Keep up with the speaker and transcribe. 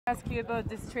Ask you about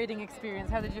this trading experience.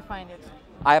 How did you find it?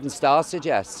 I haven't started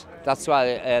yet. That's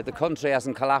why the country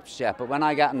hasn't collapsed yet. But when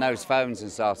I get on those phones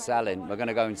and start selling, we're going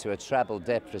to go into a treble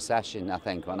dip recession, I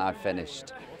think, when I've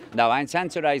finished. No, I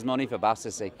intend to raise money for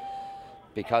Battersea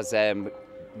because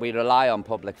we rely on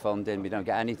public funding. We don't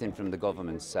get anything from the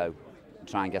government, so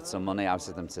try and get some money out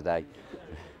of them today.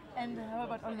 And how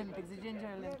about Olympics? Did you enjoy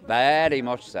Olympics? Very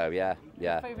much so, yeah.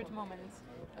 Favorite moments?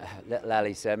 Little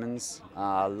Ellie Simmons,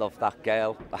 I love that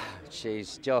girl.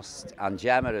 She's just, and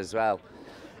Gemma as well.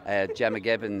 Gemma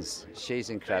Gibbons, she's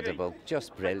incredible,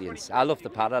 just brilliant. I love the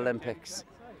Paralympics.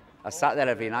 I sat there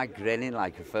every night grinning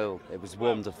like a fool. It was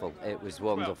wonderful, it was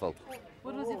wonderful.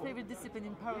 What was your favourite discipline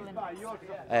in Paralympics?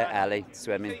 Ellie,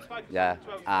 swimming, yeah.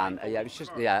 And it was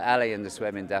just, Ellie in the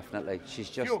swimming, definitely.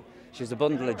 She's a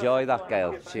bundle of joy, that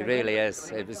girl. She really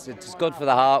is. It's good for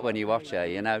the heart when you watch her,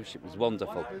 you know. She was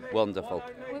wonderful, wonderful.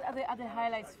 What are the other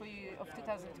highlights for you of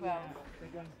 2012?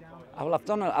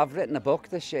 Well, I've written a book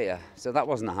this year, so that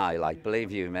wasn't a highlight,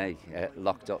 believe you me,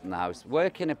 locked up in the house.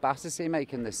 Working at Battersea,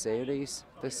 making this series.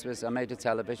 I made a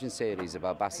television series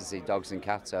about Battersea dogs and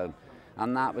cats home,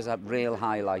 and that was a real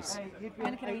highlight.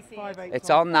 When can we see it? It's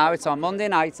on now, it's on Monday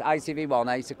night,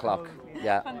 ITV1, 8 o'clock.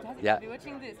 Yeah. Fantastic. Yeah. I'll be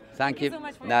watching this. Thank you. So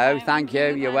much for No, your time. thank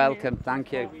you. You're welcome.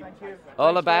 Thank you.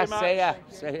 All the best. See ya.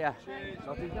 See ya.